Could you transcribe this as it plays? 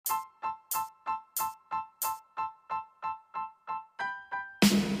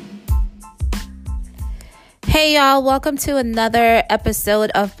Hey y'all, welcome to another episode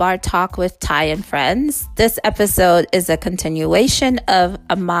of Bar Talk with Ty and Friends. This episode is a continuation of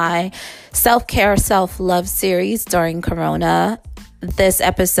my self-care, self-love series during Corona. This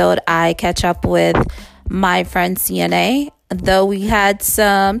episode, I catch up with my friend Sieneih. Though we had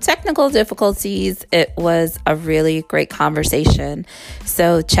some technical difficulties, it was a really great conversation.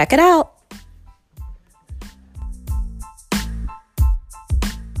 So check it out.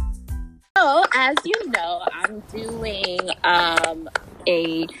 So, as you know, I'm doing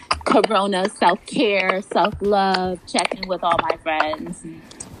a Corona self-care, self-love, check-in with all my friends,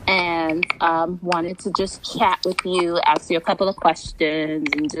 and wanted to just chat with you, ask you a couple of questions,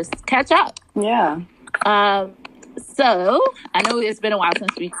 and just catch up. Yeah. So, I know it's been a while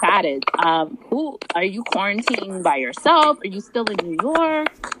since we chatted. Who are you quarantining by yourself? Are you still in New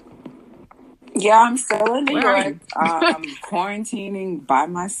York? Yeah, I'm still in New Where are York. I'm quarantining by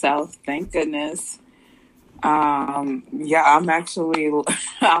myself, thank goodness. Yeah, I'm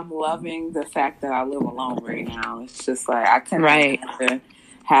loving the fact that I live alone right now. It's just like I can't imagine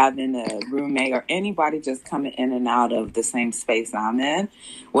having a roommate or anybody just coming in and out of the same space I'm in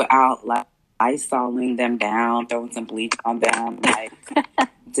without like isoling them down, throwing some bleach on them, like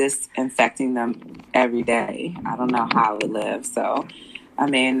disinfecting them every day. I don't know how I live. So, I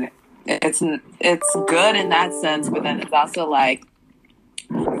mean, it's good in that sense, but then it's also like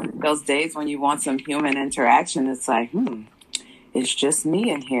those days when you want some human interaction. It's like, it's just me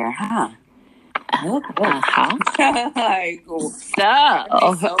in here, huh? Like,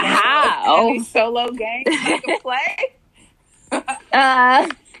 So, how? Any solo games I can play?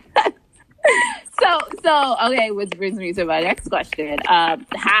 So okay, which brings me to my next question.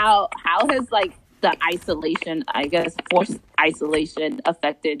 How has like the isolation, I guess forced isolation,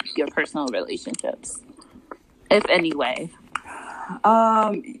 affected your personal relationships, if any way?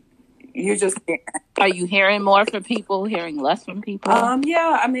 You just Are you hearing more from people, hearing less from people?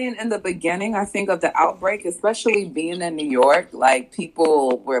 Yeah, I mean, in the beginning, I think of the outbreak, especially being in New York, like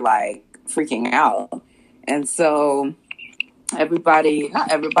people were like freaking out, and so not everybody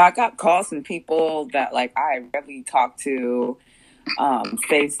got calls from people that like I rarely talk to,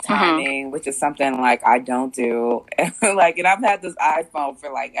 FaceTiming, which is something like I don't do. And I've had this iPhone for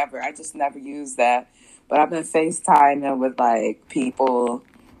like ever. I just never use that, but I've been FaceTiming with like people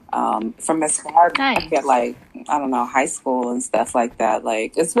from as far back at like, I don't know, high school and stuff like that.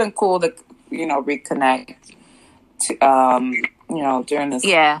 Like it's been cool to, reconnect to, during this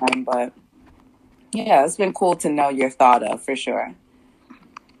time, but yeah, it's been cool to know you're thought of for sure.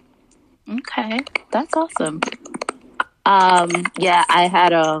 Okay, that's awesome. Yeah, I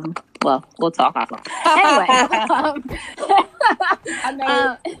had well, we'll talk offline. Anyway, I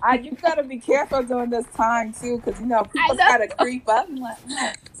know you gotta be careful during this time too, because people gotta creep up and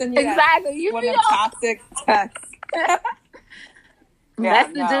exactly. You one of them toxic texts.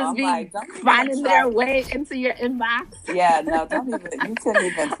 Messages be finding their way into your inbox. Yeah, no, don't even. You couldn't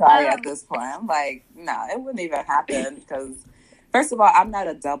even try at this point. I'm like, no, it wouldn't even happen because, first of all, I'm not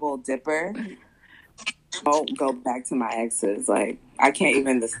a double dipper. Don't go back to my exes. Like, I can't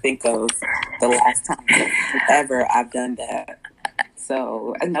even just think of the last time ever I've done that.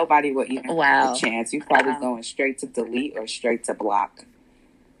 So nobody would even have a chance. You're probably going straight to delete or straight to block.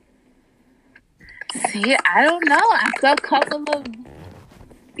 See, I don't know. After a couple of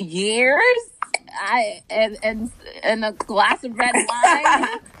years, and a glass of red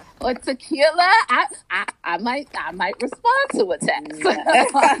wine or tequila, I might respond to a text.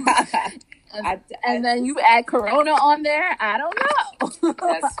 And then you add Corona on there. I don't know.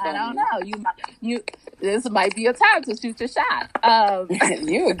 I don't know. You this might be a time to shoot your shot.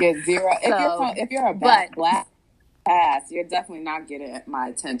 You would get zero if you're a black ass. You're definitely not getting my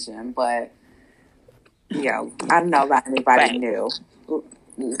attention. But I don't know about anybody new.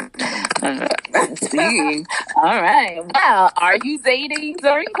 See, all right. Well, are you dating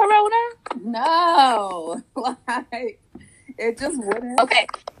during Corona? No, it just wouldn't. Okay.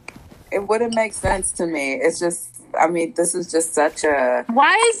 It wouldn't make sense to me. It's just, this is just such a...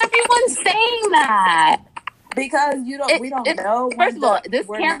 Why is everyone saying that? Because we don't know. First of all, this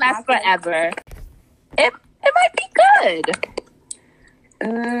can't last forever. It might be good.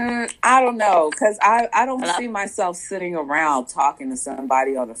 I don't know, because I don't see myself sitting around talking to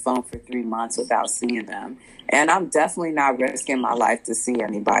somebody on the phone for 3 months without seeing them. And I'm definitely not risking my life to see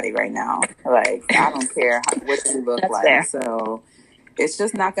anybody right now. Like, I don't care what you look like. Fair. So... it's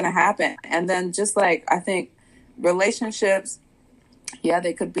just not going to happen. And then just like, I think relationships,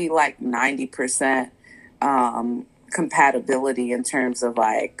 they could be like 90% compatibility in terms of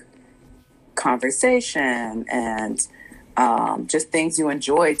like conversation and just things you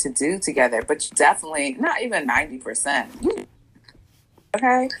enjoy to do together. But definitely not even 90%.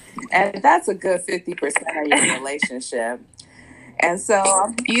 Okay, and that's a good 50% of your relationship. And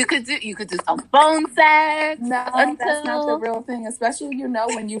so you could do some phone sex. No, that's not the real thing. Especially,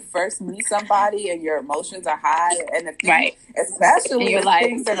 when you first meet somebody and your emotions are high, and if things, especially if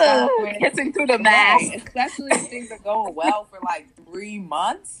things are going kissing through the mask, especially if things are going well for like 3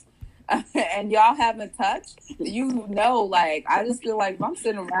 months, and y'all haven't touched. I just feel like if I'm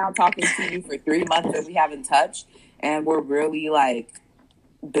sitting around talking to you for 3 months and we haven't touched, and we're really like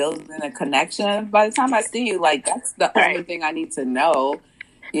building a connection, by the time I see you, like that's the only thing I need to know,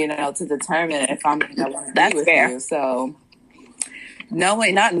 to determine if I'm going to want to be with you. So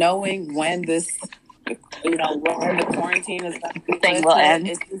not knowing when this, when the quarantine is going to end,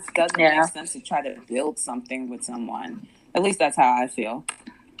 it just doesn't make sense to try to build something with someone. At least that's how I feel.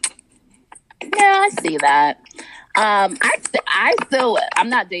 Yeah, I see that. I still, I'm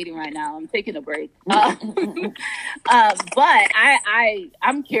not dating right now. I'm taking a break. But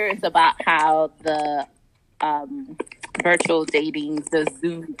I'm curious about how the virtual dating, the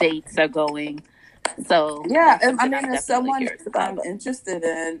Zoom dates are going. So yeah, I mean, if someone I'm interested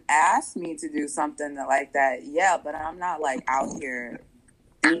in asked me to do something like that, yeah, but I'm not like out here,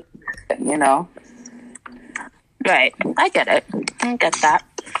 Right. I get it. I get that.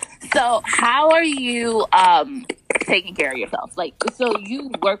 So how are you taking care of yourself? Like, so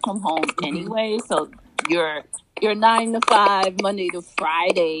you work from home anyway, so your 9 to 5, Monday to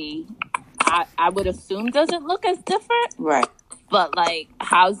Friday, I would assume doesn't look as different. Right. But like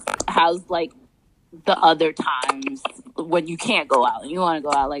how's like the other times when you can't go out and you want to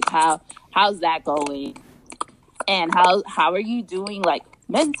go out, like how's that going? And how are you doing, like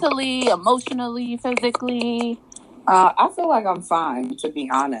mentally, emotionally, physically? I feel like I'm fine, to be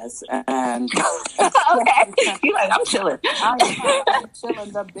honest. And okay, you're like, I'm chilling. I'm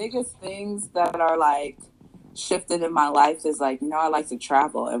chilling. The biggest things that are like shifted in my life is like, I like to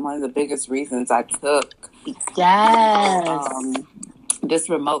travel, and one of the biggest reasons I took this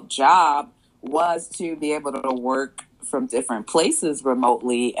remote job was to be able to work from different places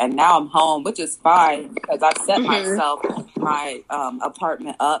remotely. And now I'm home, which is fine because I've set my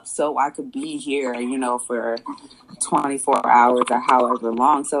apartment up so I could be here, for 24 hours or however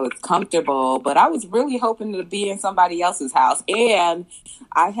long. So it's comfortable, but I was really hoping to be in somebody else's house. And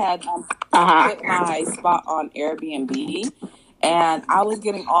I had put my spot on Airbnb, and I was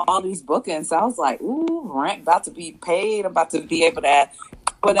getting all these bookings. So I was like, ooh, rent about to be paid. I'm about to be able to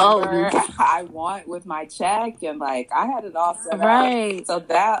whatever I want with my check. And like, I had it all set up. So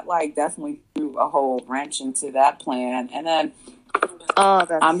that like definitely threw a whole wrench into that plan. And then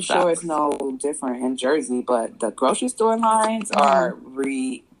I'm sure it's no different in Jersey, but the grocery store lines are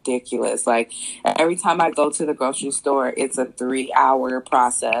ridiculous. Like every time I go to the grocery store, it's a 3-hour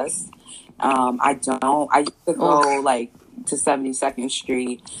process. I used to go like to 72nd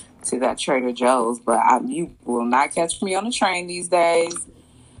Street to that Trader Joe's, but you will not catch me on the train these days.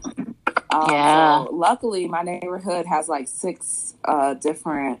 So luckily, my neighborhood has like 6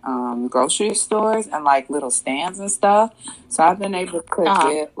 different grocery stores and like little stands and stuff. So I've been able to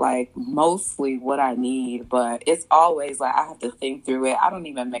get like mostly what I need, but it's always like I have to think through it. I don't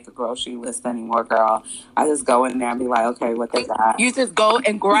even make a grocery list anymore, girl. I just go in there and be like, okay, what they got. You just go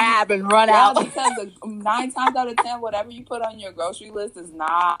and grab and run out. Because 9 times out of 10, whatever you put on your grocery list is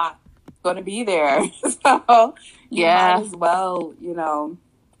not going to be there. So you might as well,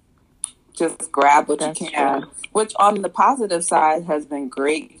 just grab what you can, which on the positive side has been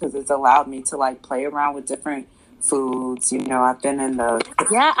great because it's allowed me to like play around with different foods. I've been in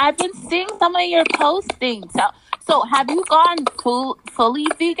I've been seeing some of your postings. So have you gone fully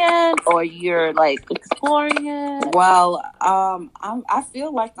vegan, or you're like exploring it? Well, I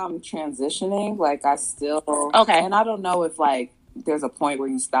feel like I'm transitioning. Like I still and I don't know if like there's a point where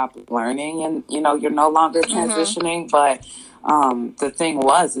you stop learning and you're no longer transitioning, but the thing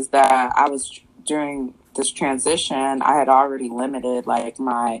is that I was during this transition, I had already limited like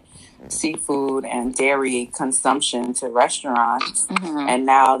my seafood and dairy consumption to restaurants. And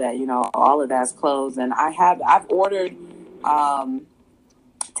now that, all of that's closed, and I've ordered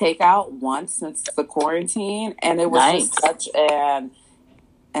takeout once since the quarantine, and it was just such an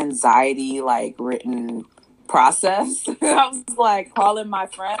anxiety like written process. I was like calling my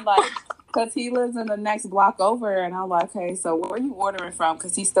friend like, because he lives in the next block over, and I'm like, hey, so where are you ordering from?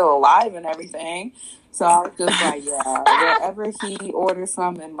 Because he's still alive and everything. So I was just like, yeah, wherever he orders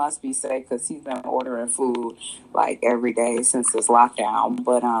from, it must be safe, because he's been ordering food like every day since this lockdown.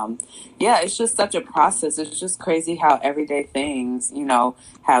 But yeah, it's just such a process. It's just crazy how everyday things, you know,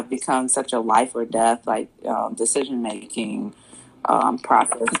 have become such a life or death like decision making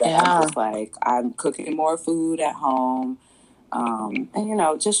process that I'm just like, I'm cooking more food at home, and you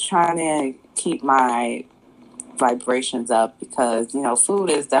know, just trying to keep my vibrations up, because you know, food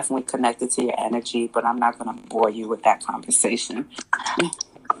is definitely connected to your energy, but I'm not going to bore you with that conversation. You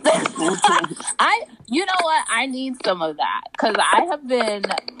know what, I need some of that, because I have been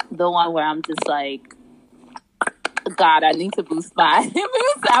the one where I'm just like, God, I need to boost my immune.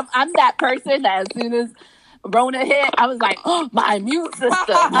 I'm that person that as soon as Rona hit, I was like, oh, my immune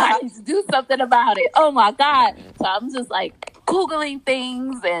system, I need to do something about it. Oh my God. So I'm just like Googling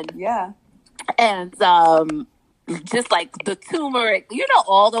things and just like the turmeric, you know,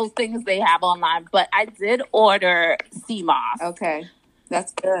 all those things they have online. But I did order sea moss. Okay,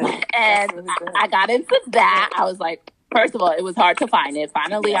 that's good. And really good. I got into that. I was like, first of all, it was hard to find it.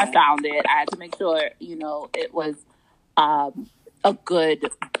 Finally, I found it. I had to make sure, you know, it was a good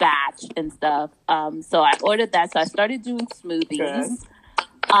batch and stuff. So I ordered that. So I started doing smoothies. Good.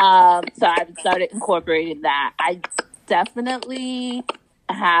 So I started incorporating that. I definitely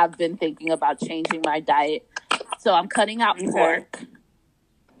have been thinking about changing my diet. So I'm cutting out pork.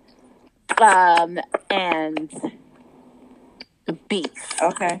 And beef.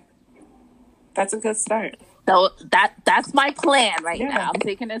 Okay. That's a good start. So that's my plan right now. I'm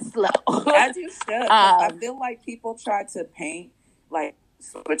taking it slow. As you should. I feel like people try to paint like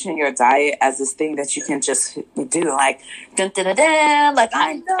switching your diet as this thing that you can just do, like dun, dun, dun, dun, like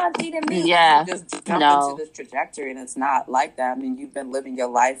I'm done eating meat. Yeah. You just jump into this trajectory, and it's not like that. I mean, you've been living your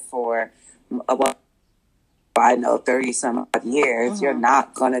life for I know 30 some odd years. Mm-hmm. You're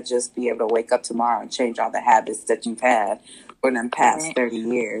not gonna just be able to wake up tomorrow and change all the habits that you've had for the past 30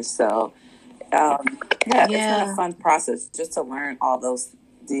 years. So it's been a fun process just to learn all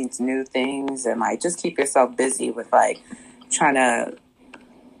these new things, and like just keep yourself busy with like trying to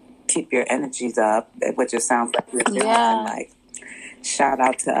keep your energies up, which it sounds like you're doing. And like, shout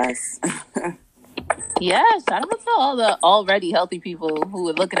out to us. Yeah, shout out to all the already healthy people who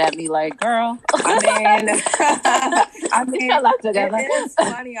are looking at me like, girl. I mean, it is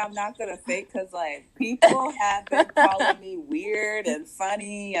funny. I'm not gonna fake, because like people have been calling me weird and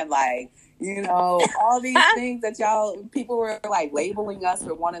funny and like, you know, all these things that people were like labeling us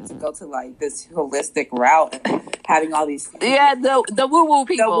for wanting to go to like this holistic route and having all these the woo woo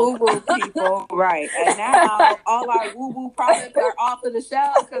people, right? And now all our woo woo products are off of the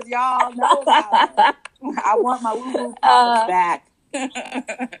shelves because y'all know about it. I want my woo woo products back.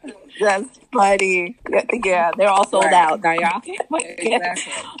 That's funny. Yeah, they're all sold out now, y'all.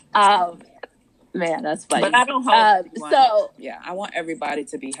 Exactly. Man, that's funny. But I don't hold so yeah, I want everybody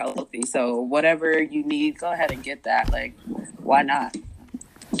to be healthy. So whatever you need, go ahead and get that. Like, why not?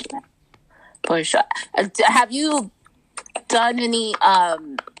 For sure. Have you done any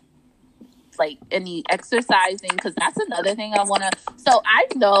like any exercising? Because that's another thing I want to. So I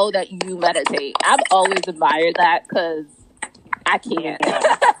know that you meditate. I've always admired that, because I can't.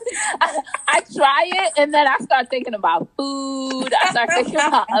 I try it, and then I start thinking about food. I start thinking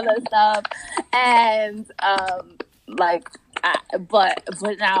about other stuff, and but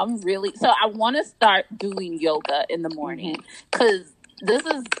now I'm really, so I want to start doing yoga in the morning, because this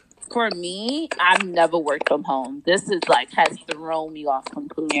is, for me, I've never worked from home. This is like has thrown me off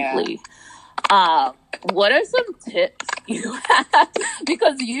completely. Yeah. What are some tips you have?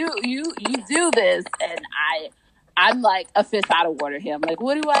 Because you do this, and I'm like a fish out of water here. I'm like,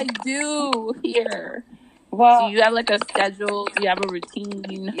 what do I do here? Well, do you have like a schedule? Do you have a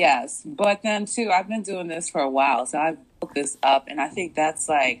routine? Yes, but then too, I've been doing this for a while, so I've built this up, and I think that's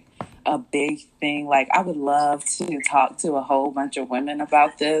like a big thing. Like, I would love to talk to a whole bunch of women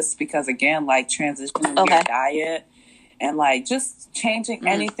about this, because again, like transitioning your diet and like just changing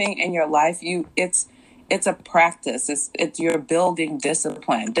anything in your life, it's a practice. It's you're building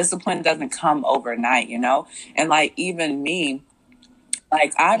discipline. Discipline doesn't come overnight, you know? And like, even me,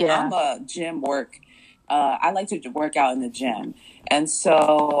 like I'm a gym I like to work out in the gym. And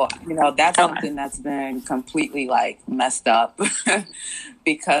so, you know, that's something that's been completely like messed up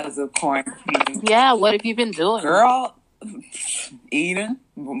because of quarantine. Yeah, what have you been doing? Girl, eating,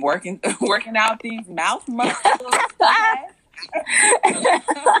 working out these mouth muscles.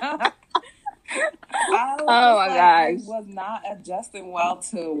 I was not adjusting well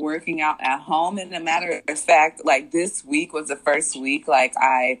to working out at home. And a matter of fact, like this week was the first week like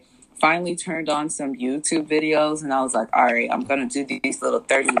I finally turned on some YouTube videos, and I was like, all right, I'm going to do these little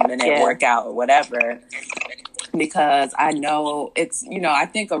 30-minute workout or whatever, because I know it's, I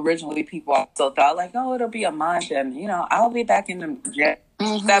think originally people also thought like, oh, it'll be a month and, I'll be back in the gym.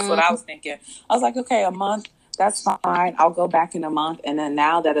 Mm-hmm. That's what I was thinking. I was like, okay, a month, that's fine. I'll go back in a month. And then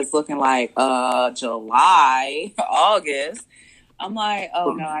now that it's looking like July, August, I'm like,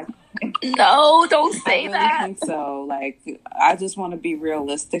 oh, no, no, don't say that. I think so. Like, I just want to be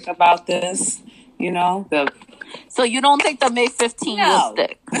realistic about this, So you don't think the May 15th will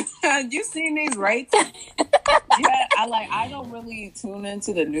stick? You seen these rates? Yeah, I don't really tune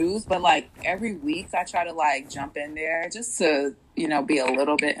into the news, but like every week I try to like jump in there just to, be a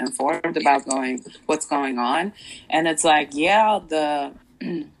little bit informed about what's going on. And it's like, yeah, the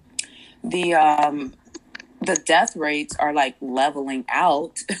death rates are like leveling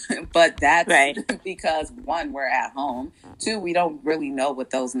out, but that's right. Because one, we're at home. Two, we don't really know what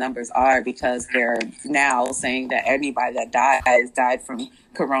those numbers are because they're now saying that anybody that died from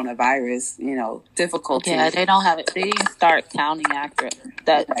coronavirus, difficulty. Yeah, they don't have it. They didn't start counting accurate.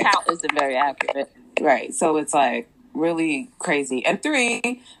 The count isn't very accurate. Right. So it's like really crazy. And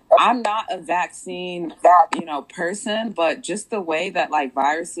three, I'm not a vaccine, person, but just the way that like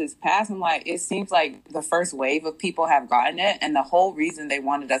viruses pass, I'm like, it seems like the first wave of people have gotten it. And the whole reason they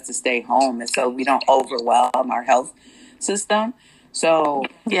wanted us to stay home is so we don't overwhelm our health system. So,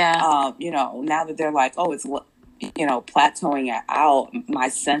 now that they're like, oh, it's, plateauing it out, my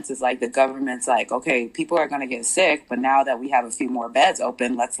sense is like the government's like, okay, people are going to get sick, but now that we have a few more beds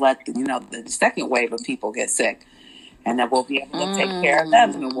open, let's let, the second wave of people get sick. And then we'll be able to take care of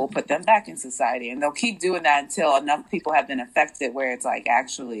them and then we'll put them back in society. And they'll keep doing that until enough people have been affected where it's like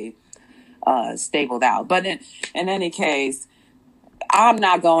actually stabled out. But in any case, I'm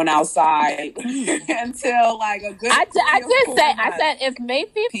not going outside until like a good. I said if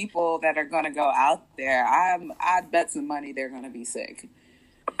maybe people that are going to go out there, I bet some money they're going to be sick.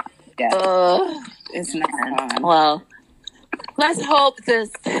 Yeah, it's not fun. Well, let's hope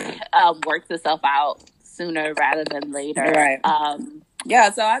this works itself out sooner rather than later. Right.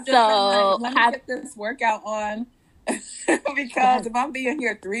 So I just let me get this workout on. Because if I'm being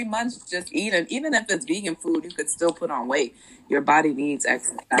here 3 months just eating, even if it's vegan food, you could still put on weight. Your body needs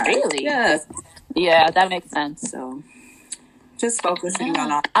exercise. Really? Yes. Yeah, that makes sense. So just focusing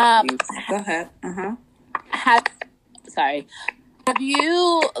on all things. Go ahead. Have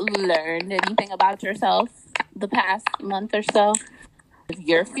you learned anything about yourself the past month or so? If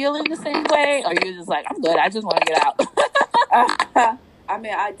you're feeling the same way, or you're just like, I'm good, I just want to get out. I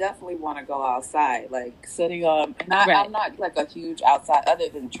mean, I definitely want to go outside, like sitting on. I'm not like a huge outside, other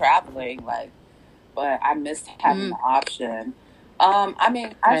than traveling, but I missed having the option. I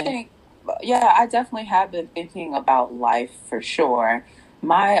think, I definitely have been thinking about life for sure.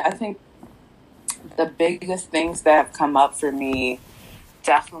 I think the biggest things that have come up for me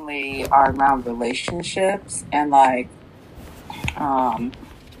definitely are around relationships and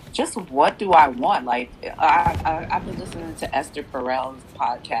just what do I want? Like, I've been listening to Esther Perel's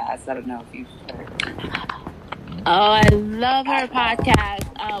podcast. I don't know if you've heard. Oh, I love her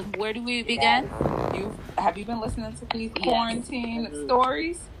podcast. Where do we begin? Have you been listening to these quarantine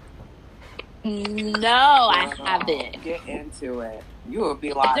stories? No, I haven't. Get into it. You will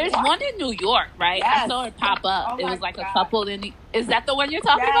be like, there's one in New York, right? Yes. I saw it pop up. Oh, it was like God. a couple in. Is that the one you're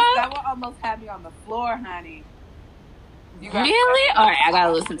talking about? That one almost had me on the floor, honey. Really? All right, I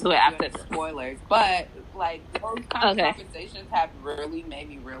gotta listen to it after. Spoilers, but like those kind of conversations have really made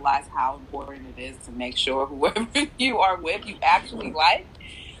me realize how important it is to make sure whoever you are with you actually like.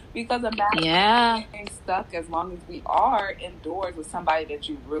 Because imagine being stuck as long as we are indoors with somebody that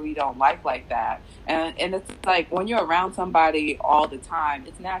you really don't like that. And it's like when you're around somebody all the time,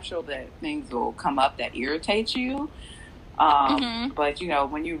 it's natural that things will come up that irritate you. But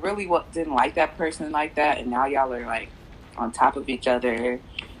when you really didn't like that person like that, and now y'all are like on top of each other,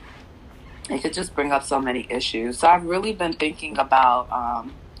 it could just bring up so many issues. So I've really been thinking about,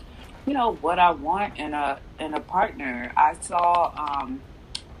 what I want in a partner. I saw,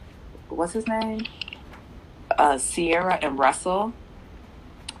 what's his name? Sierra and Russell.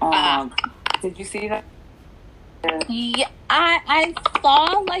 Did you see that? Yeah, I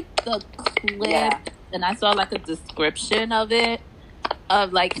saw like the clip and I saw like a description of it.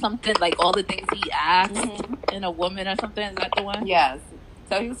 Of like something like all the things he asked in a woman or something. Is that the one? Yes.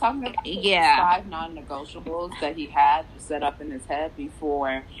 So he was talking about 5 non-negotiables that he had set up in his head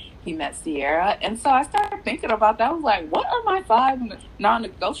before he met Sierra. And so I started thinking about that. I was like, what are my 5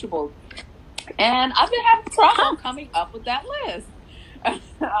 non-negotiables? And I've been having trouble coming up with that list.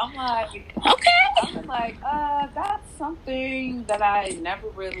 I'm like, Okay. I'm like, that's something that I never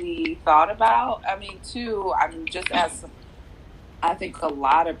really thought about. I mean, too, I'm just as I think a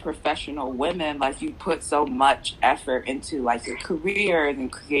lot of professional women, like you put so much effort into like your career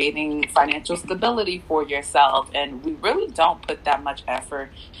and creating financial stability for yourself. And we really don't put that much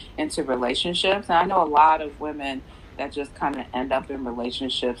effort into relationships. And I know a lot of women that just kind of end up in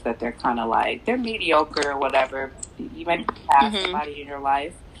relationships that they're kind of like, they're mediocre or whatever. You might have somebody in your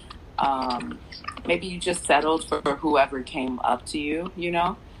life. Maybe you just settled for whoever came up to you, you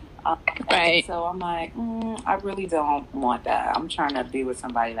know? Right. So I'm like, I really don't want that. I'm trying to be with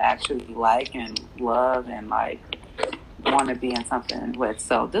somebody that I actually like and love and like want to be in something with.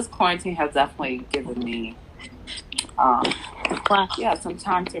 So this quarantine has definitely given me, some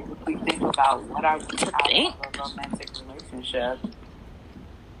time to really think about what I want out of a romantic relationship.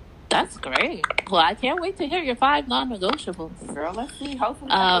 That's great. Well, I can't wait to hear your 5 non-negotiables. Girl, let's see.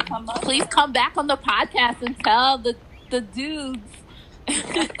 Hopefully, please come back on the podcast and tell the dudes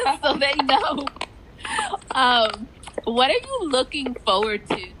so they know. What are you looking forward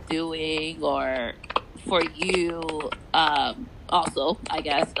to doing, or for you? Also, I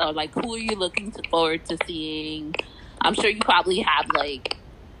guess, like, who are you looking forward to seeing? I'm sure you probably have like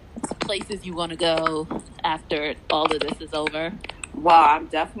places you want to go after all of this is over. Well, I'm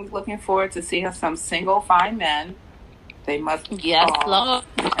definitely looking forward to seeing some single fine men. They must be Lord.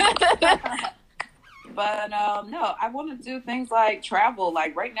 But no, I want to do things like travel.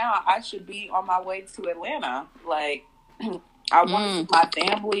 Like right now, I should be on my way to Atlanta. Like I want to see my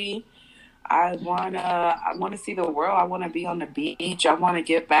family. I want to see the world. I want to be on the beach. I want to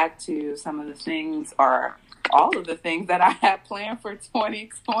get back to some of the things, or all of the things that I had planned for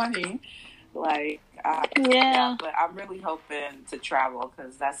 2020. Like, but I'm really hoping to travel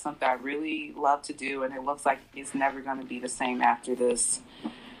because that's something I really love to do, and it looks like it's never going to be the same after this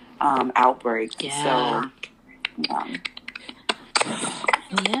outbreak. Yeah. So,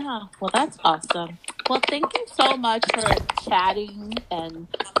 yeah. Well, that's awesome. Well, thank you so much for chatting and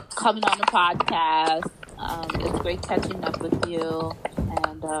coming on the podcast. It's great catching up with you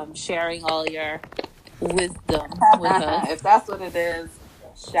and sharing all your wisdom with us. If that's what it is,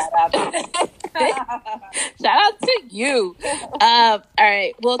 shout out to shout out to you. All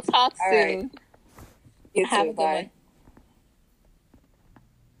right, we'll talk soon. Right. You Have too. a good Bye. one.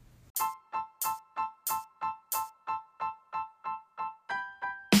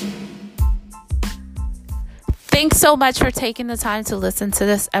 Thanks so much for taking the time to listen to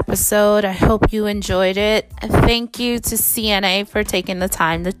this episode. I hope you enjoyed it. Thank you to Sieneih for taking the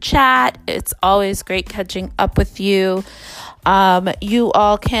time to chat. It's always great catching up with you. You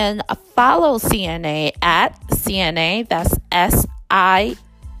all can follow Sieneih at Sieneih. That's Sieneih.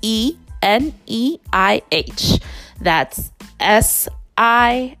 That's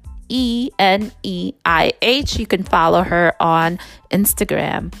Sieneih. You can follow her on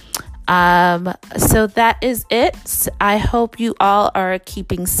Instagram. So that is it. I hope you all are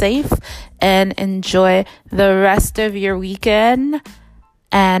keeping safe and enjoy the rest of your weekend.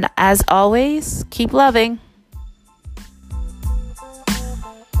 And as always, keep loving.